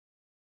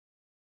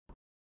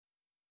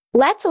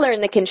Let's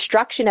learn the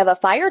construction of a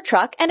fire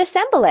truck and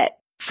assemble it.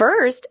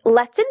 First,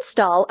 let's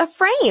install a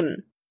frame.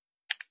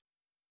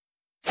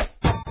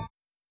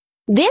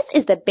 This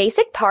is the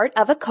basic part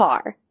of a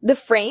car. The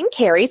frame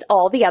carries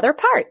all the other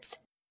parts.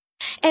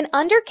 An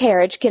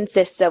undercarriage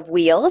consists of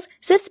wheels,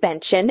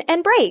 suspension,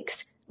 and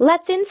brakes.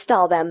 Let's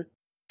install them.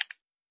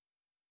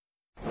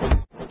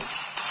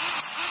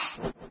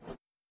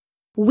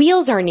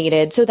 Wheels are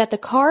needed so that the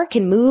car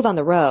can move on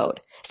the road.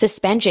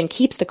 Suspension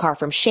keeps the car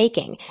from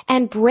shaking,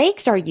 and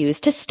brakes are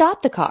used to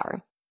stop the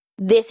car.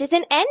 This is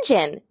an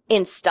engine.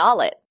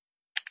 Install it.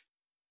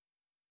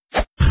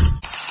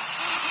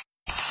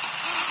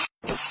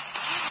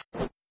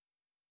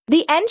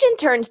 The engine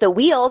turns the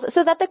wheels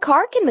so that the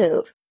car can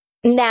move.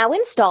 Now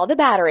install the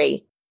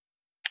battery.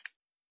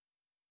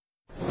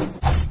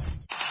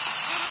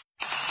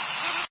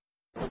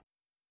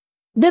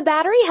 The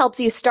battery helps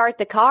you start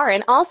the car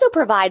and also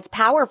provides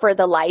power for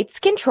the lights,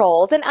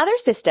 controls, and other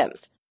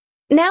systems.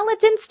 Now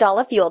let's install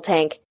a fuel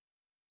tank.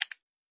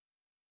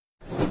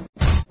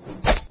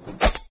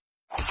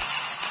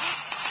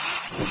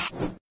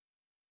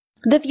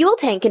 The fuel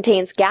tank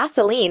contains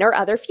gasoline or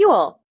other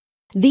fuel.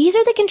 These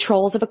are the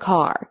controls of a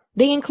car.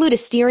 They include a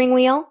steering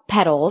wheel,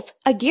 pedals,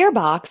 a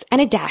gearbox,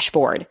 and a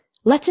dashboard.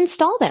 Let's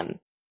install them.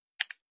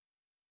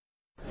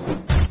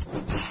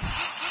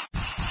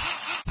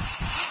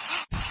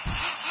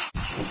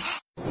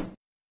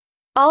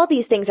 All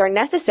these things are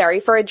necessary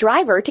for a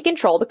driver to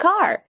control the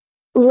car.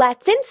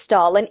 Let's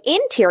install an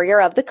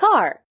interior of the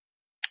car.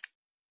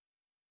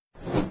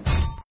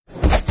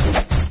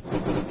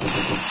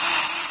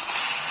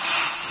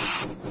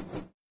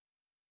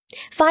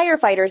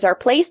 Firefighters are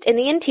placed in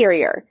the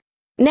interior.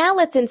 Now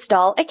let's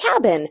install a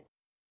cabin.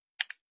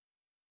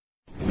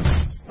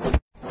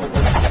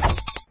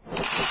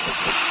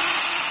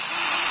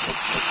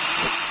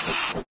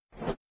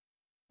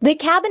 The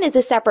cabin is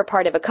a separate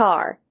part of a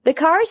car. The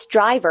car's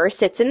driver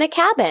sits in the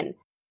cabin.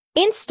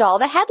 Install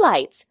the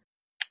headlights.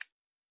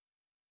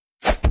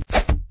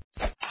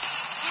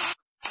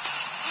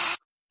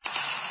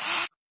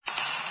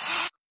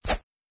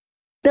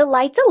 The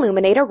lights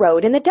illuminate a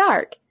road in the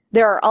dark.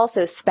 There are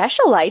also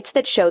special lights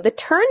that show the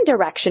turn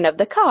direction of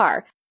the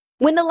car.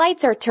 When the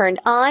lights are turned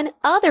on,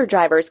 other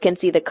drivers can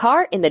see the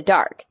car in the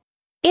dark.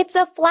 It's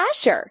a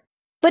flasher,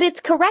 but its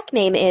correct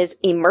name is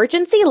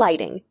emergency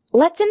lighting.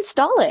 Let's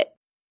install it.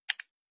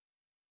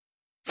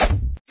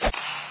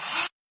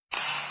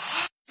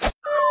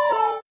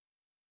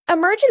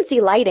 Emergency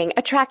lighting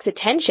attracts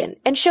attention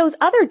and shows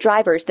other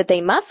drivers that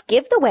they must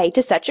give the way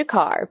to such a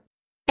car.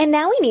 And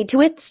now we need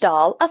to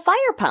install a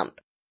fire pump.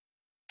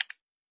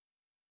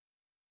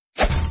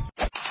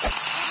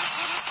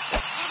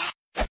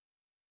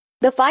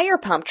 The fire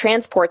pump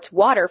transports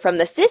water from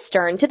the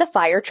cistern to the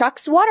fire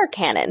truck's water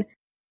cannon.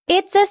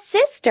 It's a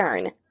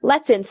cistern.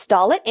 Let's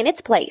install it in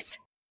its place.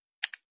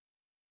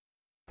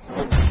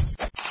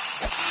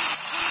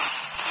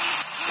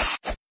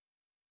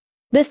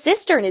 The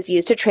cistern is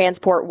used to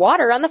transport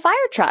water on the fire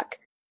truck.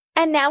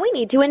 And now we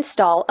need to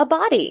install a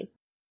body.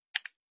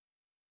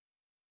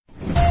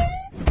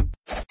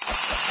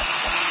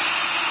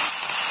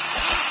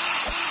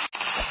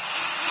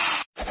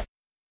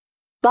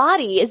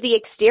 Body is the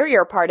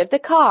exterior part of the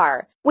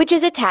car, which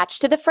is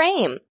attached to the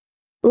frame.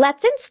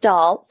 Let's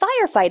install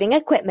firefighting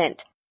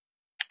equipment.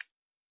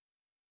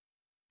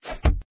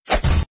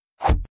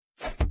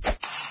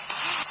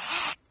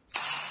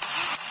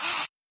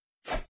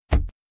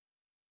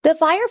 The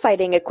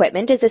firefighting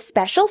equipment is a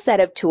special set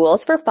of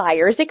tools for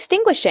fires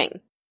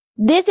extinguishing.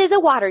 This is a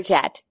water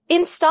jet.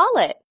 Install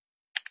it.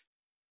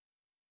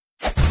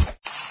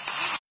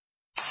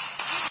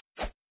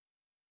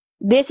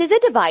 This is a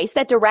device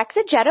that directs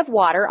a jet of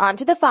water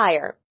onto the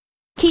fire.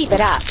 Keep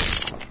it up.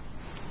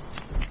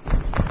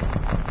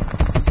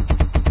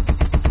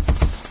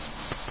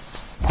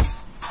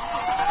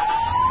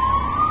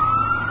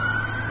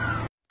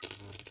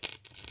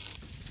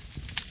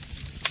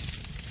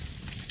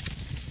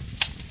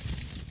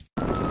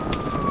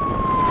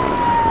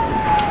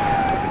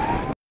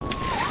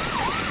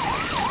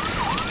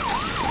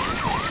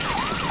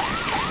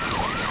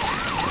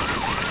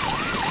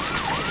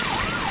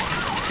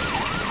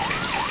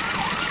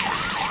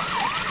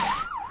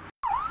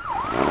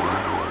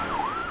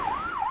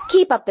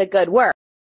 Keep up the good work.